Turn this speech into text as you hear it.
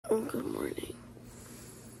Oh, good morning.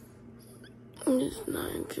 It's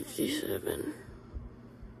 9:57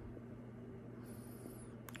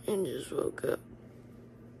 and just woke up.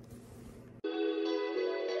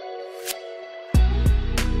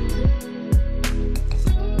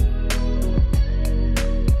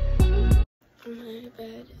 My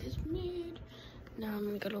bed is made. Now I'm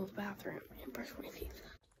gonna go to the bathroom and brush my teeth.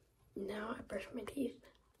 Now I brush my teeth.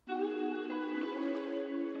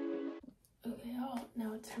 Okay, y'all,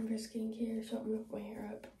 now it's time for skincare, so I'm gonna put my hair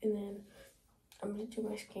up and then I'm gonna do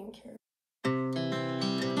my skincare.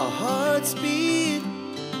 Our hearts beat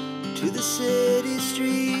to the city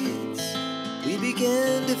streets. We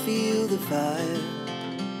began to feel the fire.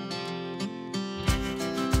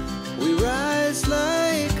 We rise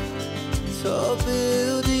like tall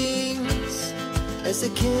buildings as the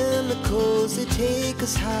chemicals, they take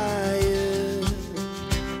us higher.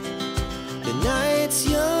 The night's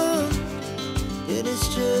young, it has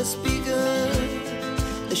just begun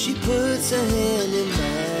as she puts her hand in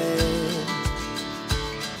mine.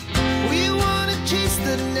 We wanna chase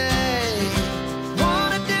the night,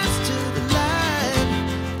 wanna dance to the light,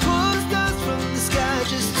 pull the stars from the sky,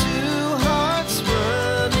 just two hearts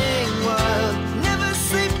running wild. Never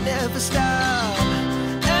sleep, never stop,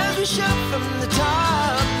 as we shout from the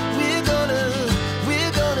top.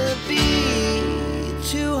 We're gonna be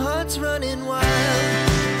two hearts running wild.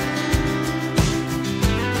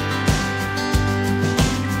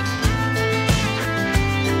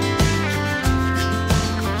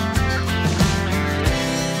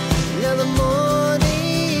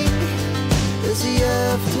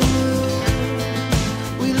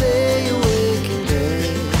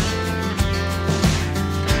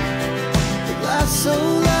 So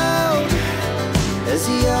loud as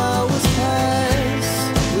the hours pass,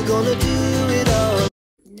 we're gonna do it all.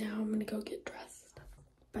 Now I'm gonna go get dressed.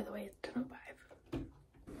 By the way, it's 10:05.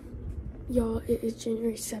 Y'all, it is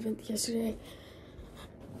January 7th yesterday.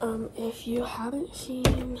 If you haven't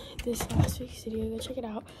seen this last week's video, go check it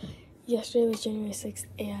out. Yesterday was January 6th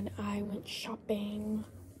and I went shopping.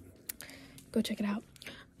 Go check it out.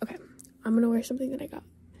 Okay, I'm gonna wear something that I got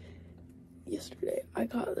yesterday. I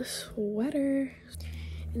got the sweater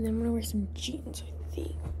and then I'm gonna wear some jeans. I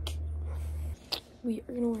think we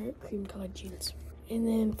are gonna wear cream colored jeans. And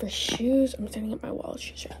then for shoes, I'm setting up my wall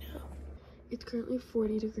shoes right now. It's currently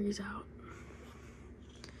 40 degrees out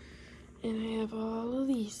and I have all of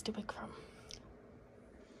these to pick from.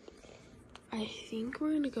 I think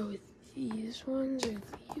we're gonna go with these ones or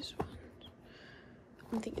these ones.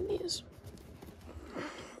 I'm thinking these.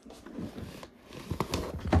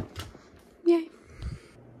 Yay.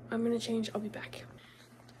 I'm gonna change, I'll be back.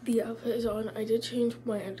 The outfit is on. I did change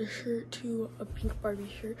my undershirt to a pink Barbie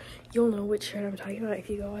shirt. You'll know which shirt I'm talking about if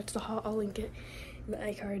you go watch the haul. I'll link it in the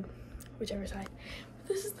iCard, whichever side. But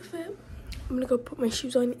this is the fit. I'm gonna go put my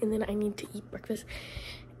shoes on and then I need to eat breakfast.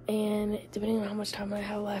 And depending on how much time I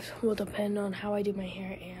have left will depend on how I do my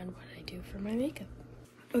hair and what I do for my makeup.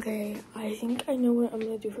 Okay, I think I know what I'm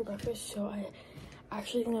gonna do for breakfast, so I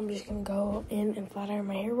actually think I'm just gonna go in and flat iron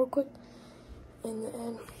my hair real quick, and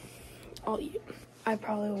then I'll eat. I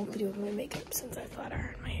probably won't be doing my makeup since I flat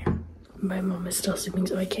iron my hair. My mom is still sleeping,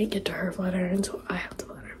 so I can't get to her flat iron, so I have to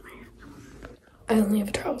flat iron my hair. I only have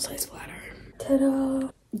a travel size flat iron. Ta-da!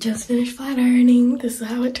 Just finished flat ironing. This is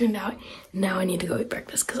how it turned out. Now I need to go eat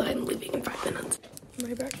breakfast because I'm leaving in 5 minutes.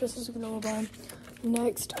 My breakfast is a granola bar.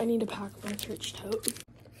 Next, I need to pack my church tote.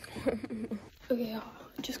 Okay, y'all.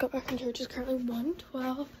 Just got back from church. It's currently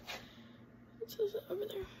 1:12. It says it over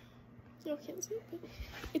there. Y'all can't see it, but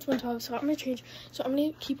it's 1:12. So I'm gonna change. So I'm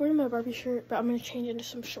gonna keep wearing my Barbie shirt, but I'm gonna change into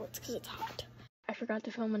some shorts because it's hot. I forgot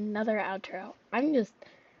to film another outro. I'm just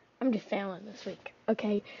failing this week.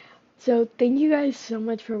 Okay. So thank you guys so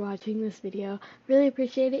much for watching this video. Really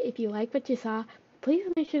appreciate it. If you like what you saw, please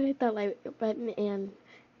make sure to hit that like button and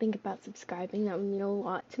think about subscribing. That would mean a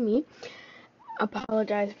lot to me.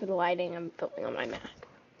 Apologize for the lighting. I'm filming on my Mac.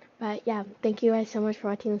 But yeah, thank you guys so much for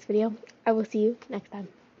watching this video. I will see you next time.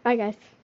 Bye guys.